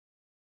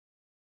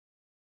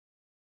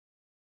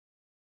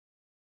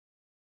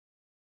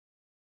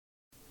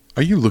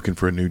Are you looking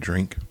for a new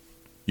drink?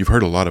 You've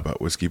heard a lot about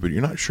whiskey, but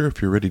you're not sure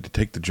if you're ready to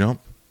take the jump?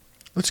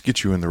 Let's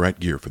get you in the right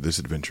gear for this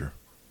adventure.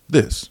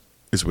 This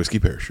is Whiskey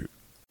Parachute.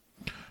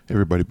 Hey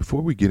everybody,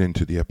 before we get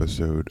into the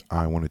episode,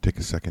 I want to take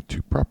a second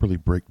to properly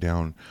break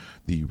down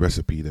the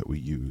recipe that we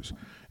use.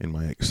 In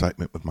my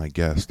excitement with my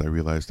guest, I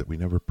realized that we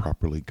never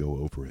properly go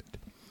over it.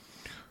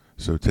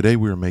 So today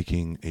we're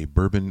making a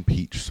Bourbon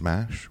Peach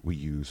Smash. We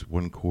use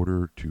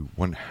 1/4 to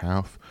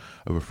 1/2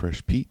 of a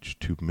fresh peach,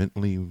 2 mint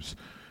leaves,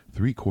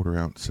 3/4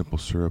 ounce simple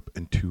syrup,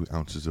 and 2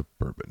 ounces of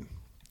bourbon.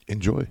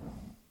 Enjoy.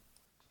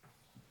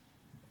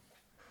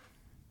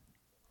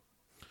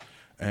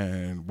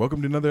 And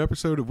welcome to another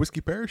episode of Whiskey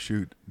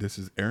Parachute. This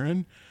is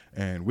Aaron,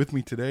 and with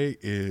me today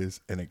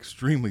is an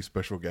extremely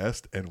special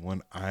guest and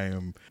one I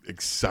am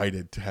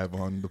excited to have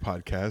on the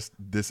podcast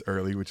this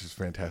early, which is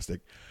fantastic.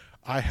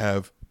 I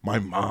have my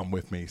mom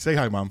with me. Say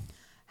hi, Mom.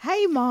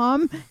 Hey,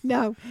 Mom.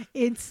 No,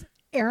 it's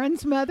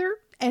Aaron's mother,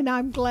 and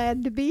I'm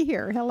glad to be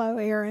here. Hello,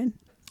 Aaron.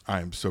 I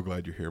am so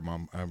glad you're here,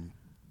 Mom. I'm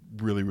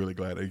really, really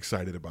glad,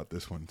 excited about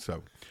this one.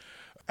 So,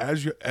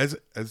 as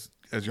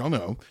y'all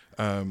know,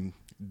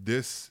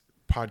 this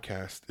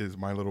podcast is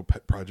my little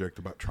pet project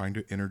about trying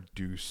to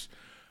introduce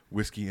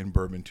whiskey and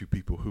bourbon to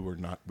people who are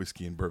not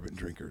whiskey and bourbon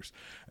drinkers.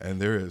 And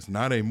there is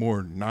not a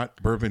more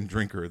not bourbon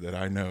drinker that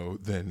I know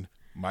than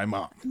my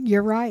mom.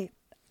 You're right.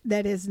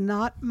 That is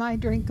not my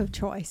drink of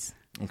choice.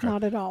 Okay.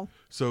 Not at all.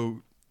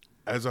 So,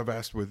 as I've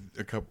asked with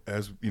a couple,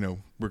 as you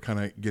know, we're kind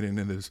of getting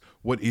into this.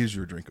 What is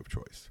your drink of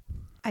choice?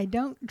 I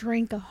don't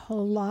drink a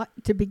whole lot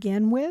to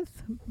begin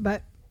with,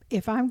 but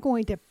if I'm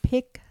going to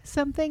pick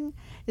something,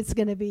 it's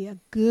going to be a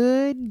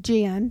good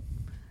gin,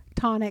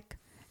 tonic,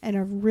 and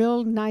a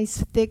real nice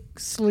thick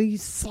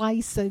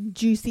slice of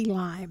juicy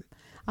lime.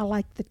 I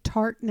like the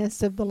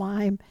tartness of the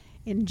lime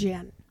in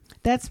gin.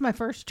 That's my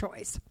first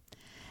choice.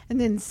 And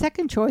then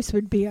second choice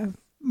would be a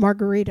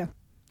margarita.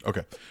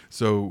 Okay.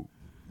 So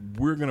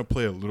we're going to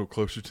play a little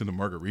closer to the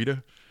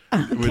margarita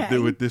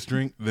with this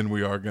drink than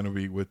we are going to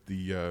be with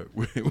the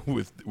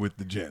with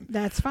the gin.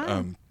 That's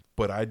fine.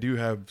 But I do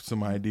have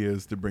some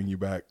ideas to bring you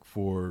back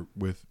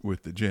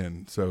with the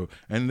gin. So,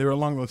 and they're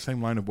along the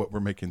same line of what we're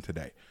making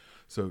today.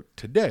 So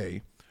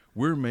today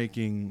we're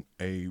making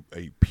a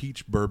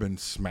peach bourbon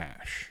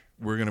smash.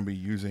 We're going to be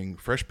using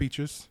fresh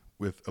peaches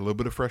with a little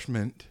bit of fresh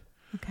mint.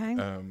 Okay.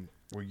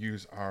 We'll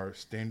use our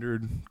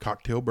standard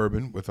cocktail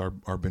bourbon with our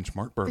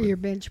benchmark bourbon. Your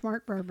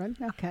benchmark bourbon,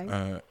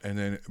 okay. And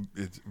then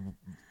it's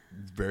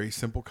very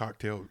simple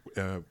cocktail.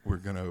 We're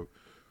gonna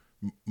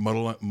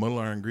muddle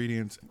our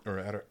ingredients or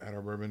add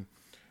our bourbon,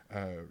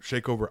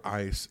 shake over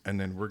ice, and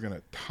then we're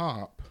gonna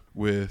top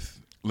with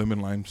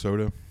lemon lime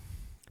soda.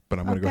 But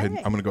I'm gonna go ahead.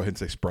 I'm gonna go ahead and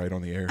say Sprite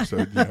on the air, so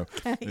you know,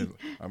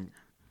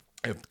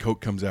 if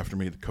Coke comes after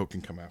me, the Coke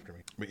can come after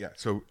me. But yeah,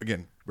 so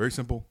again, very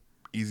simple,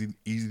 easy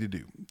to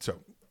do. So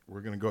we're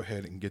going to go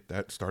ahead and get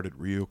that started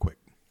real quick.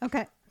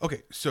 Okay.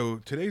 Okay, so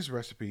today's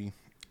recipe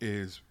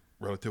is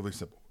relatively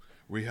simple.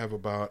 We have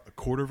about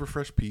 1/4 of a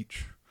fresh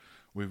peach.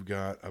 We've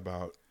got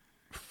about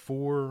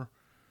 4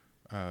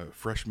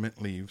 fresh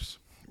mint leaves.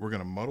 We're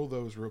going to muddle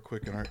those real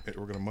quick in our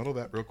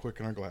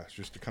glass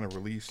just to kind of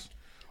release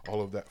all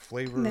of that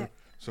flavor,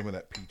 some of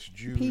that peach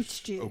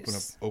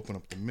juice. Open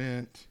up the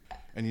mint.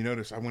 And you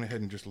notice I went ahead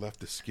and just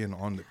left the skin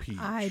on the peach.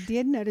 I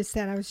did notice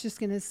that. I was just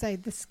going to say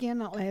the skin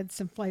will add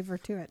some flavor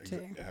to it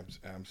too.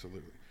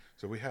 Absolutely.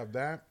 So we have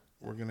that.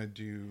 We're going to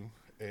do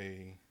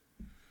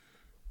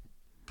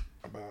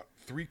about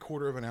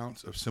 3/4 of an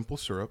ounce of simple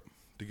syrup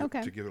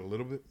to give it a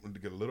little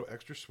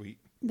extra sweet.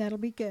 That'll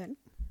be good.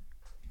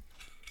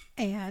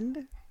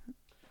 And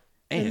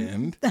so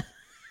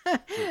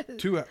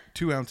 2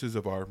 ounces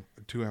of bourbon.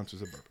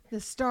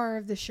 The star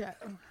of the show.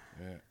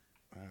 Yeah,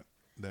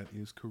 that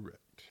is correct.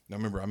 Now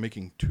remember, I'm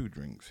making 2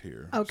 drinks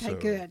here. Okay, so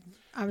good.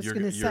 I was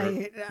going to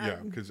say,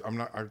 yeah, because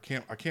I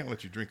can't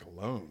let you drink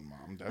alone,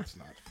 Mom. That's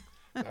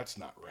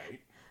not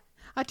right.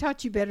 I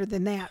taught you better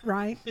than that,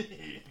 right?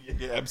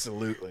 Yeah,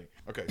 absolutely.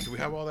 Okay, so we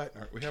have all that.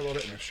 We have all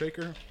that in a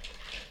shaker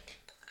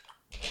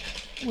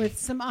with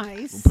some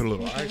ice. We'll put a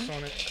little ice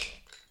on it,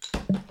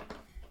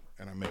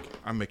 and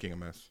I'm making a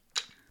mess.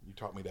 You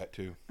taught me that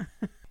too.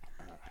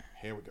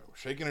 Here we go,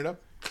 shaking it up.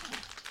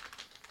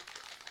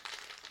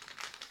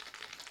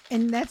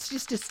 And that's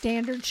just a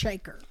standard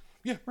shaker.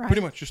 Yeah, right?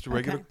 Pretty much just a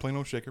regular plain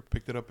old shaker.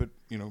 Picked it up at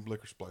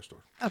liquor supply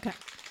store. Okay.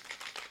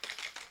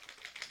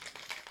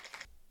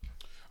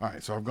 All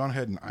right, so I've gone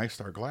ahead and iced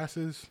our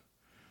glasses.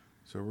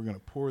 So we're going to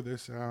pour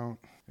this out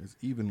as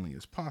evenly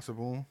as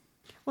possible.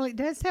 Well, it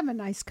does have a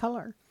nice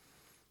color.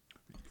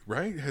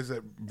 Right? It has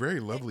that very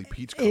lovely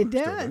peach color. It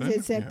does.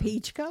 It's that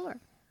peach color.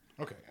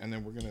 Okay, and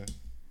then we're going to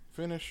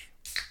finish.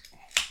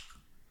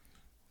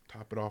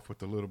 Top it off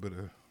with a little bit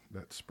of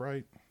that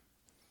Sprite.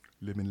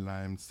 Lemon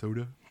lime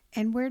soda.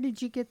 And where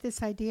did you get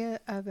this idea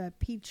of a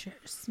peach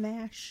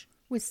smash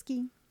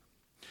whiskey?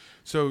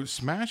 So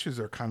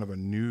smashes are kind of a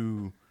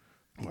new.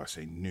 Well, I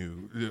say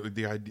new.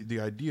 The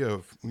idea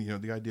of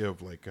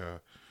like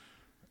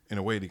in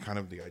a way,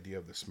 the idea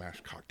of the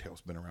smash cocktail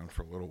has been around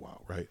for a little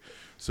while, right?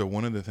 So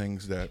one of the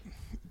things that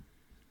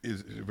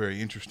is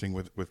very interesting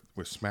with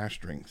smash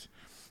drinks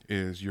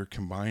is you're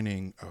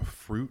combining a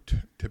fruit,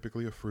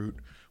 typically a fruit,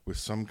 with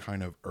some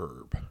kind of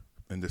herb.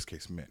 In this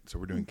case, mint. So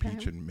we're doing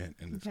peach and mint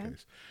in this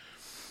case.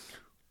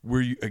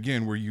 We're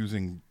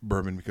using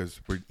bourbon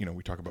because we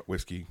talk about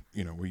whiskey.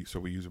 We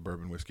use a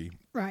bourbon whiskey.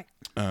 Right.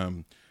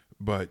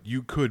 But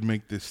you could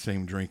make this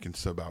same drink and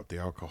sub out the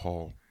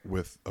alcohol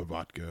with a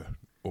vodka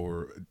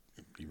or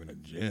even a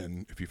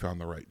gin if you found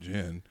the right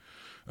gin.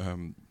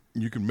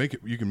 You can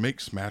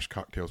make smash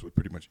cocktails with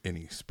pretty much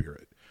any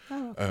spirit.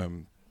 Oh, okay.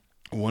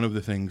 One of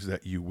the things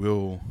that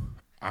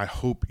I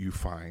hope you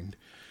find,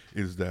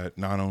 is that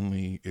not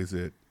only is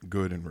it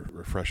good and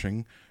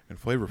refreshing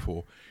and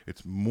flavorful,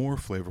 it's more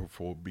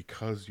flavorful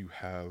because you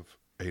have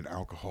an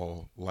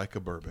alcohol like a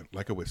bourbon,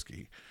 like a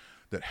whiskey,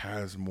 that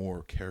has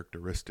more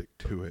characteristic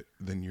to it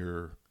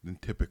than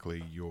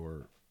typically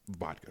your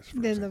vodkas.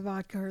 The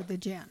vodka or the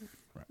gin.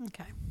 Right.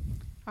 Okay.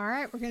 All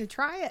right, we're going to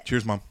try it.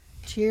 Cheers, Mom.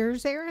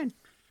 Cheers, Aaron.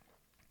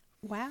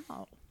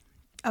 Wow.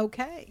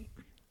 Okay.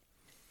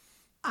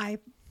 I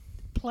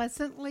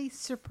pleasantly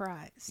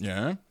surprised.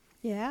 Yeah?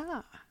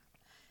 Yeah.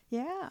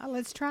 Yeah,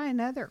 let's try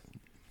another.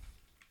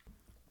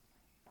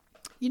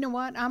 You know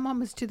what? I'm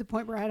almost to the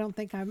point where I don't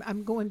think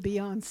I'm going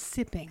beyond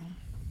sipping.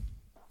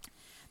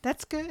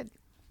 That's good.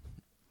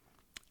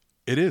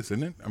 It is,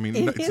 isn't it? I mean,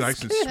 it's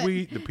nice good. and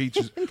sweet.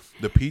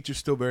 The peach is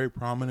still very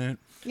prominent.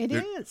 It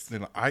is.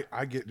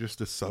 I get just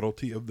the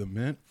subtlety of the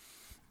mint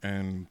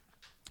and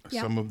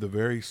some of the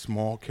very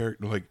small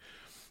character. Like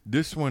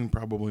this one,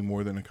 probably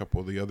more than a couple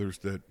of the others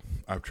that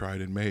I've tried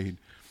and made.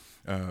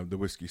 The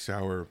whiskey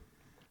sour,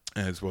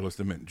 as well as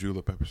the mint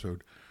julep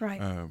episode.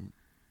 Right.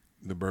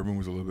 The bourbon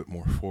was a little bit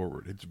more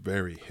forward. It's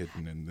very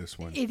hidden in this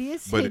one. It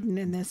is hidden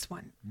in this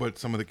one. But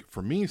some of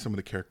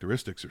the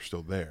characteristics are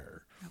still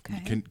there.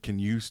 Okay.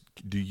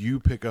 Do you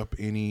pick up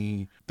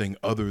anything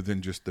other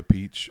than just the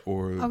peach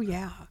or? Oh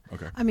yeah.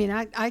 Okay. I mean,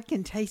 I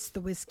can taste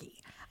the whiskey.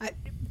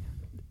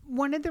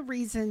 One of the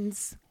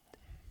reasons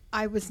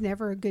I was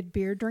never a good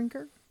beer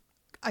drinker,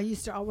 I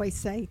used to always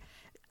say,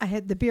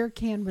 the beer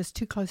can was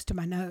too close to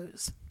my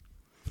nose.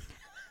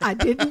 I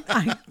didn't.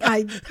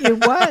 I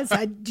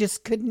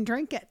just couldn't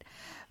drink it.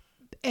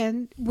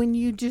 And when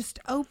you just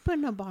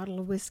open a bottle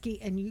of whiskey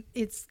and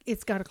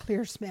it's got a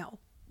clear smell,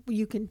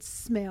 you can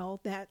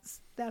smell that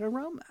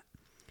aroma.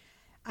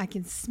 I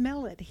can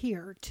smell it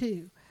here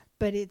too,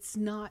 but it's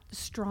not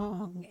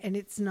strong and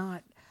it's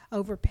not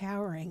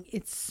overpowering.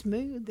 It's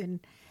smooth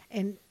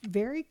and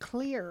very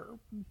clear,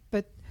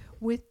 but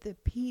with the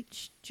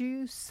peach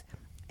juice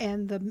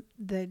and the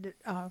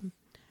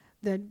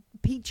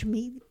peach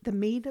meat, the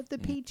meat of the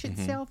peach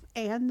itself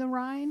and the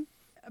rind,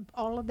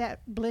 all of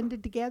that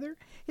blended together,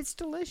 it's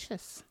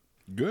delicious.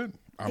 Good.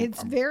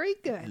 It's very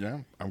good. Yeah,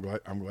 I'm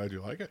glad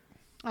you like it.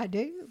 I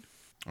do.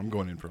 I'm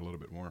going in for a little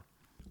bit more.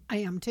 I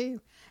am too.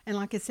 And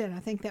like I said, I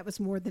think that was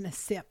more than a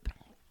sip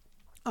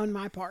on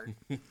my part.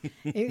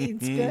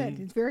 It's good.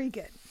 It's very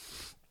good.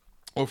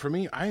 Well, for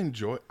me, I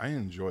enjoy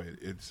it.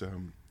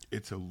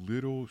 It's a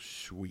little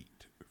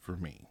sweet for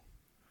me.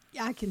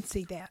 I can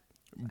see that.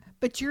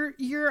 But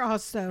you're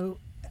also,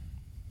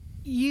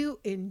 you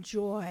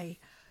enjoy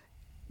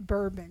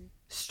bourbon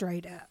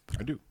straight up.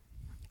 I do.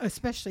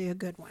 Especially a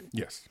good one.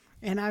 Yes.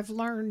 And I've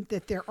learned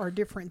that there are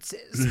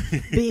differences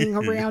being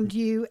around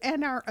you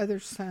and our other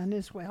son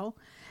as well.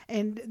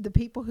 And the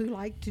people who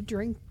like to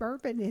drink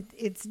bourbon,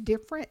 it's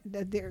different.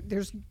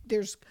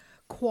 There's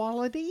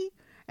quality,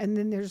 and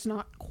then there's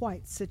not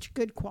quite such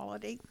good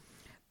quality.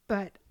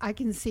 But I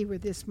can see where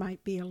this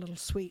might be a little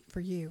sweet for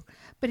you.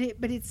 But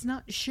it's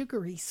not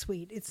sugary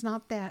sweet. It's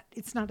not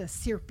a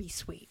syrupy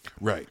sweet.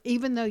 Right.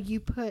 Even though you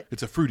put...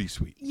 It's a fruity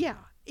sweet. Yeah.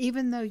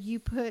 Even though you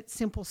put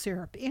simple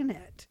syrup in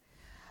it.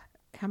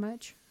 How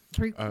much?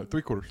 3/4.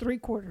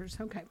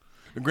 3/4. Okay.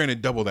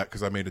 Granted, double that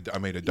because I made a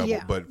double,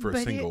 Yeah, but for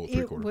a single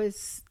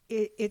 3/4.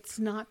 It's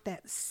not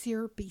that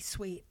syrupy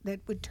sweet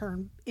that would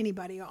turn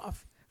anybody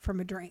off from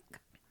a drink.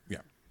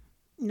 Yeah.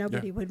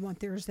 Nobody would want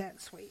theirs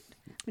that sweet.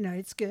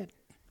 It's good.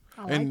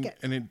 I like it.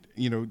 And it,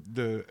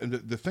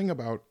 the thing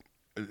about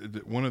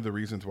one of the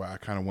reasons why I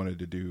kind of wanted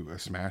to do a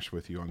smash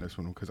with you on this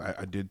one because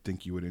I did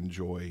think you would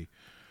enjoy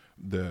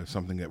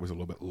something that was a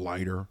little bit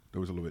lighter, that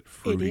was a little bit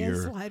fruitier. It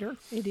is lighter.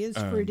 It is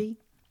fruity.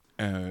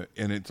 And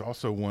it's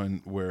also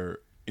one where,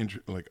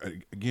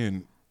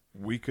 again,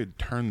 we could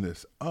turn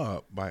this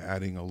up by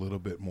adding a little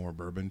bit more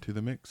bourbon to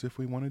the mix if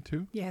we wanted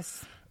to.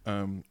 Yes.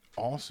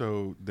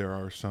 Also, there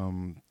are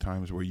some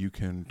times where you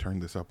can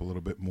turn this up a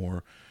little bit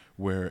more,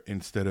 where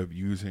instead of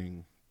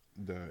using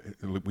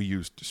we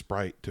used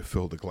Sprite to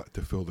fill the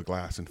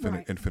glass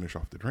and finish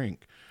off the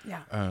drink.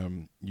 Yeah.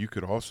 You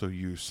could also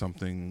use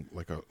something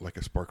like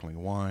a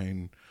sparkling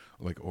wine,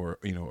 or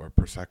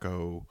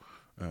Prosecco,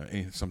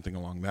 something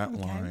along that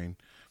line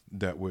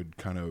that would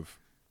kind of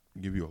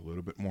give you a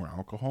little bit more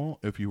alcohol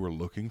if you were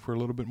looking for a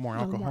little bit more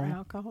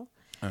alcohol.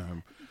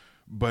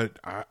 But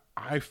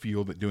I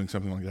feel that doing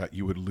something like that,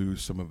 you would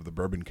lose some of the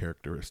bourbon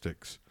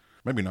characteristics.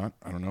 Maybe not.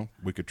 I don't know.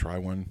 We could try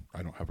one.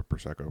 I don't have a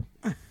Prosecco.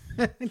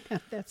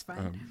 That's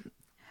fine.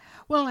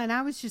 Well, and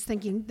I was just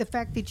thinking the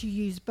fact that you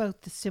use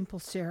both the simple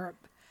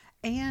syrup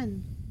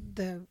and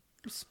the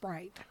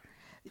Sprite,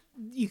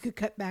 you could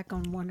cut back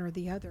on one or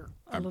the other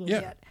a little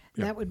bit.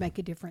 And that would make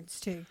a difference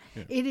too.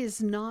 Yeah. It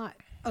is not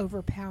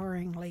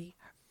overpoweringly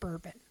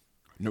bourbon.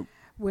 Nope.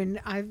 When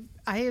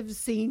I have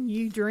seen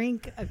you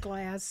drink a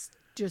glass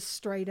just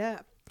straight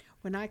up,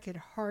 when I could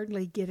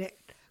hardly get it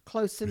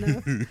close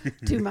enough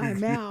to my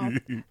mouth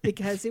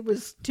because it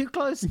was too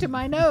close to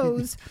my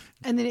nose,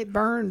 and then it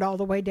burned all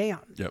the way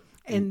down. Yep.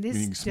 And this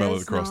you can smell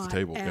does it across not the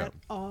table. at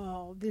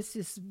all. This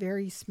is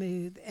very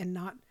smooth and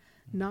not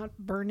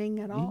burning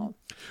at all.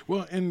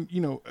 Well, and you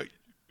know,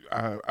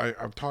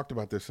 I've talked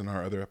about this in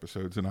our other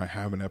episodes, and I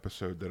have an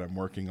episode that I'm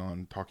working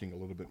on talking a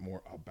little bit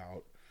more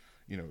about,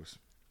 you know,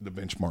 the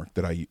benchmark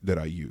that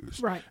I use.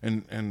 Right.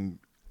 And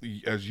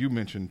as you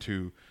mentioned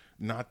too,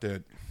 not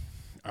that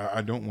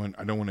I don't want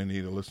any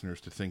of the listeners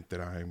to think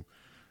that I'm,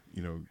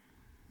 you know,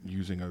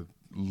 using a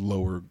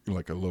lower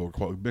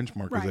quality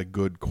benchmark. Is a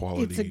good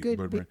quality. It's a good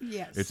bourbon.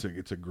 Yes. It's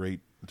a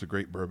great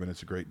bourbon.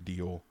 It's a great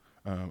deal.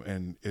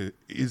 And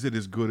is it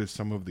as good as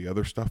some of the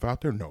other stuff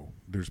out there? No,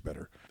 there's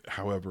better.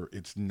 However,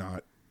 it's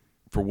not,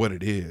 for what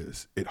it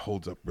is, it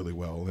holds up really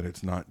well, and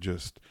it's not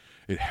just,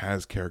 it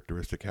has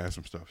characteristic, has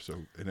some stuff. So,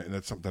 and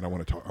that's something I'm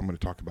going to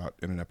talk about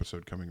in an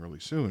episode coming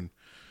really soon.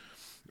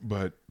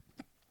 But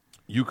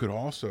you could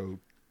also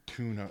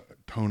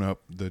tone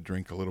up the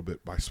drink a little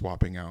bit by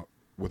swapping out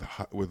with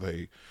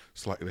a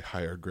slightly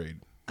higher grade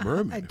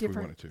bourbon if we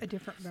wanted to. A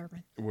different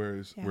bourbon.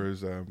 Whereas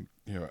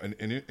you know, an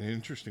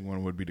interesting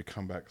one would be to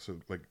come back. So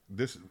like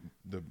this,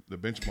 the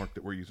benchmark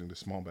that we're using, the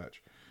small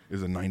batch,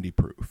 is a 90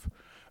 proof.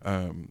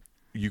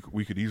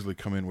 We could easily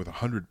come in with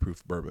 100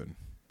 proof bourbon,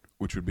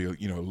 which would be a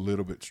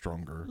little bit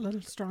stronger,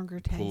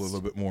 taste, pull a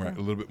little bit more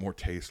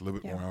taste, a little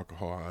bit more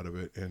alcohol out of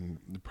it, and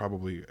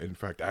probably, in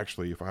fact,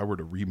 actually, if I were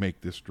to remake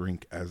this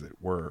drink as it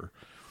were,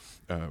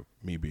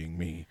 me being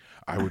me,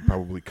 I would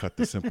probably cut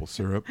the simple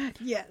syrup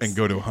and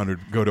go to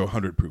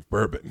 100 proof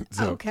bourbon.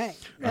 So, okay,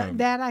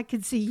 that I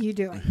could see you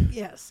doing.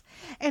 Yes,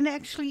 and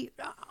actually,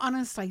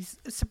 honestly,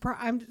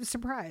 I'm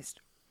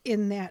surprised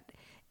in that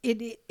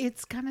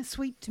it's kind of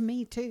sweet to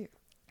me too,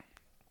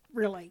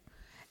 really,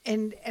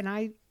 and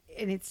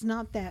it's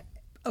not that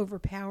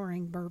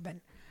overpowering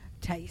bourbon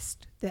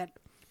taste that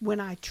when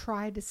I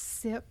try to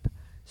sip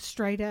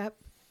straight up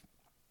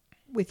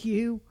with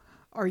you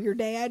or your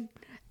dad,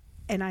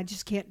 and I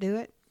just can't do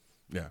it.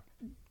 Yeah.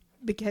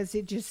 Because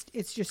it's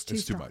just too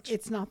strong. much.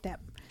 It's not that.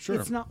 Sure.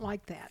 It's not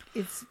like that.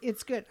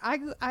 It's good.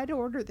 I'd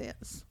order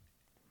this.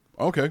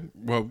 Okay.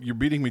 Well, you're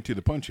beating me to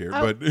the punch here,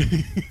 but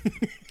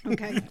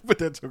okay. But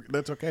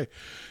that's okay.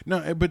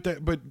 No,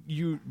 but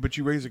you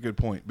raise a good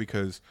point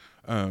because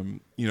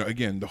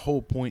again, the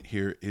whole point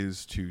here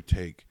is to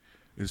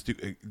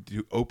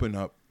open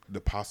up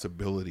the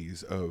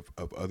possibilities of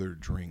other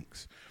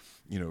drinks,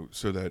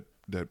 so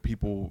that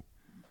people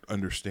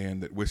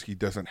understand that whiskey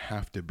doesn't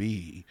have to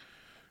be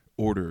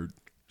ordered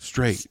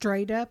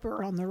straight up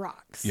or on the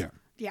rocks.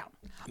 Yeah.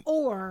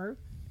 Or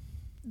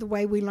the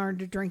way we learned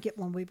to drink it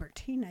when we were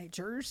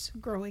teenagers,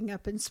 growing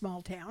up in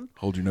small town.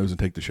 Hold your nose and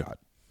take the shot.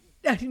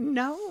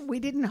 No, we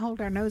didn't hold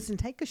our nose and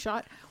take a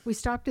shot. We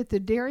stopped at the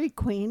Dairy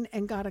Queen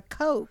and got a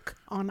Coke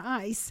on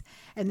ice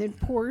and then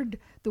poured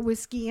the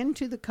whiskey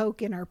into the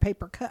Coke in our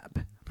paper cup.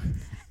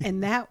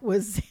 And that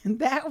was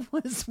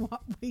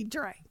what we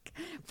drank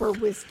for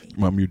whiskey.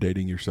 Mom, you're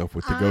dating yourself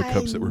with to-go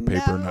cups that were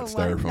paper and not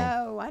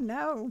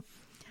styrofoam.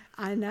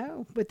 I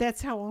know. But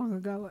that's how long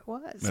ago it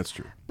was. That's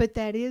true. But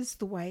that is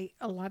the way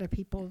a lot of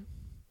people,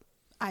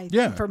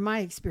 from my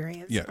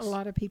experience, yes. A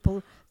lot of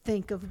people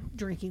think of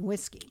drinking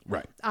whiskey.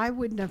 Right. I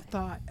wouldn't have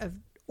thought of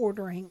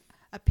ordering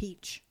a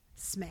peach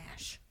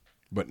smash.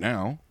 But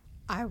now.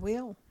 I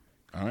will.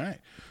 All right.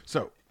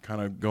 So,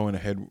 kind of going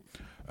ahead,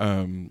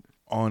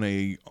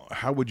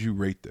 how would you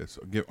rate this?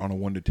 On a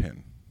 1 to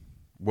 10,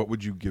 what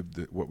would you give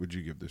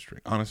this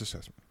drink? Honest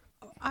assessment.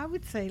 I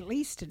would say at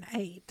least an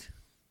 8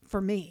 for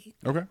me.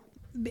 Okay.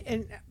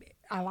 And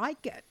I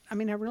like it. I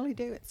mean, I really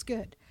do. It's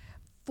good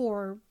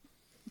for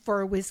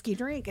a whiskey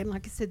drink. And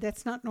like I said,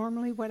 that's not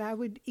normally what I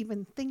would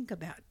even think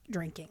about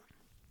drinking.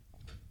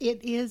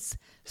 It is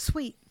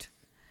sweet.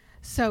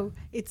 So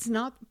it's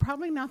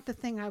probably not the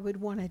thing I would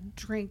want to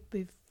drink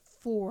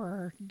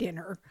before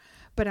dinner,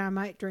 but I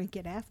might drink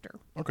it after.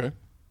 Okay.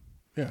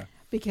 Yeah.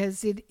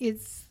 Because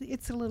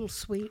it's a little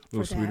sweet. A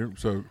little sweeter.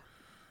 So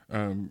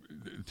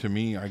to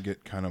me, I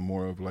get kind of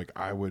more of like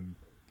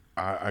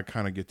I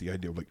kind of get the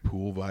idea of like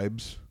pool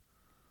vibes.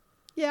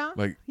 Yeah.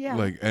 Like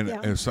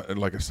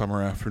a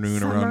summer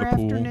afternoon around the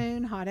pool. Summer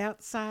afternoon, hot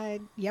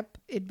outside. Yep,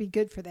 it'd be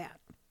good for that.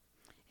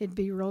 It'd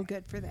be real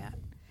good for that.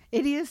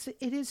 It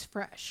is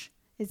fresh.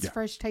 It's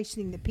fresh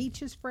tasting. The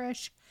peach is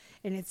fresh,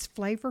 and it's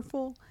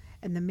flavorful,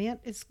 and the mint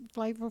is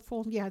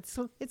flavorful. Yeah,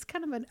 it's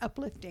kind of an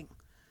uplifting,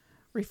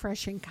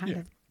 refreshing kind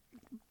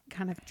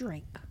of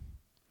drink.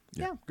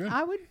 Yeah, good.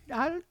 I would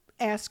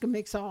ask a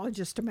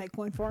mixologist to make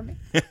one for me.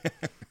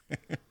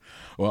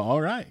 Well,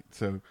 all right.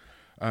 So,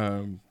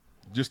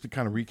 just to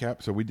kind of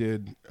recap, so we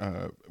did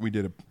a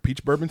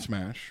peach bourbon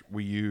smash.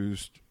 We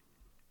used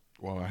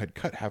well, I had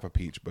cut half a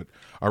peach, but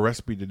our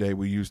recipe today,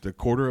 we used a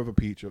quarter of a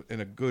peach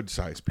in a good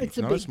sized peach. It's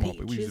a not big a small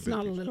peach. peach. We used It's a big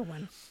not peach. a little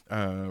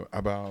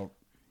one.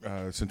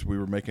 Since we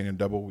were making a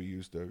double, we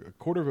used a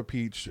quarter of a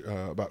peach,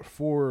 about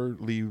 4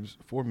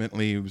 mint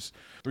leaves,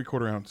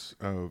 3/4 ounce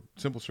of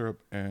simple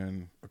syrup,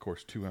 and of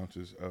course 2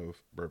 ounces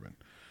of bourbon.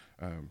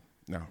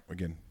 Now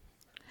again,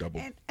 double.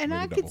 And made a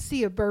I could double.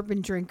 see a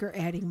bourbon drinker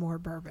adding more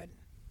bourbon.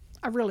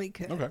 I really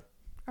could. Okay.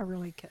 I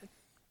really could.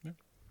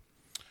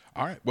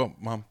 All right. Well,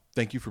 Mom,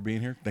 thank you for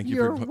being here. Thank you.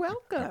 You're for,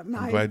 welcome.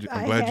 I'm glad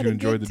I you had a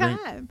enjoyed good the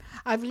drink. time.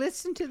 I've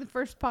listened to the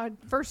first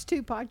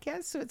 2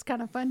 podcasts, so it's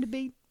kind of fun to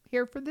be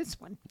here for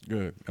this one.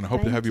 Good, and I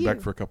hope to Thank have you back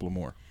you. for a couple of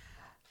more.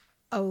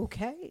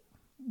 Okay.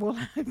 We'll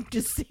have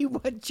to see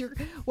what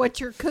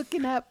you're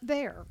cooking up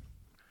there.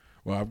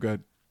 Well,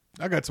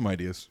 I got some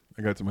ideas.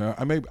 I got some.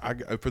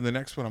 For the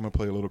next one, I'm gonna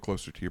play a little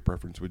closer to your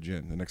preference with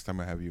gin. The next time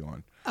I have you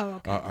on, Oh,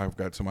 okay. I've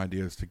got some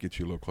ideas to get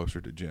you a little closer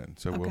to gin.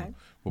 So Okay.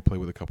 we'll play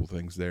with a couple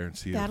things there and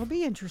see. That'll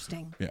be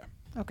interesting. Yeah.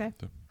 Okay.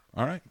 So,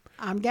 all right.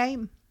 I'm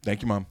game.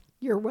 Thank you, Mom.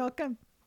 You're welcome.